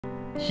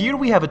Here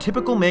we have a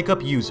typical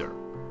makeup user.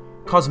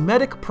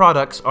 Cosmetic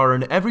products are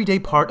an everyday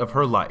part of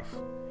her life.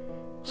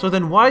 So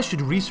then why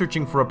should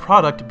researching for a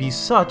product be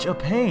such a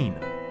pain?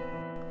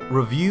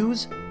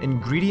 Reviews,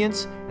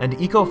 ingredients, and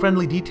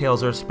eco-friendly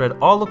details are spread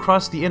all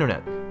across the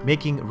internet,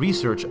 making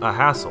research a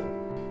hassle.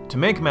 To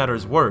make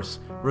matters worse,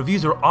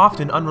 reviews are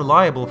often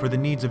unreliable for the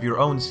needs of your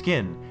own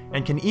skin,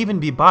 and can even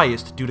be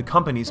biased due to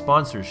company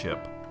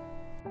sponsorship.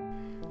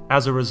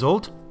 As a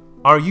result,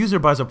 our user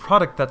buys a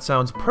product that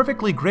sounds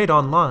perfectly great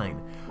online,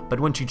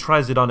 but when she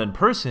tries it on in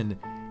person,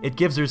 it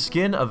gives her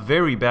skin a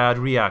very bad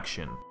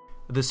reaction.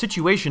 The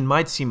situation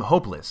might seem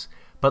hopeless,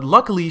 but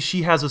luckily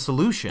she has a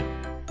solution.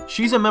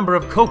 She's a member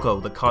of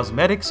CoCo, the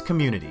cosmetics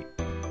community.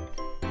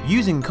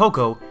 Using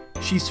CoCo,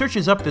 she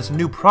searches up this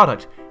new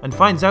product and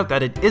finds out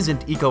that it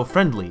isn't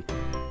eco-friendly.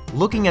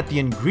 Looking at the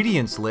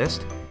ingredients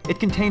list, it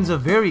contains a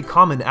very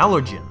common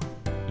allergen.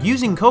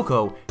 Using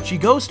CoCo, she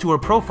goes to her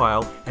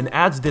profile and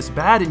adds this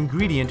bad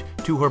ingredient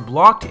to her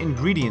blocked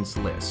ingredients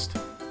list.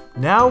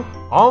 Now,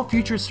 all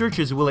future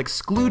searches will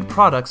exclude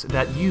products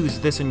that use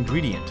this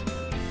ingredient.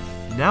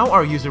 Now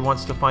our user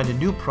wants to find a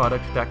new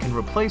product that can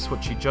replace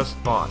what she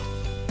just bought.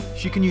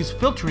 She can use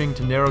filtering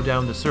to narrow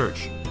down the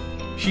search.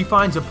 She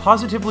finds a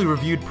positively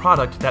reviewed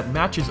product that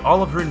matches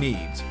all of her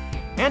needs,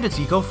 and it's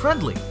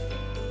eco-friendly.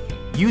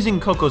 Using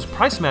CoCo's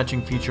price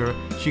matching feature,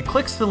 she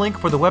clicks the link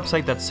for the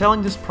website that's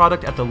selling this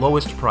product at the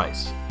lowest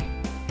price.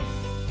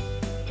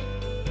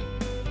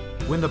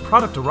 When the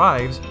product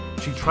arrives,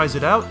 she tries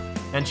it out,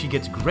 and she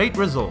gets great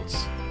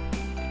results.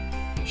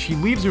 She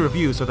leaves a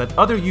review so that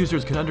other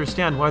users can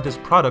understand why this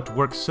product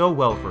works so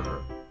well for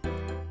her.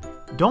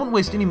 Don't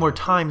waste any more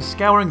time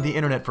scouring the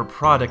internet for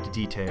product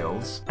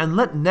details, and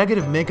let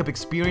negative makeup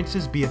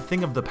experiences be a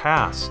thing of the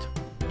past.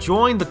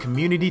 Join the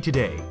community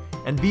today,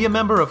 and be a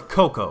member of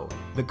CoCo,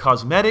 the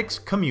cosmetics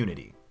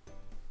community.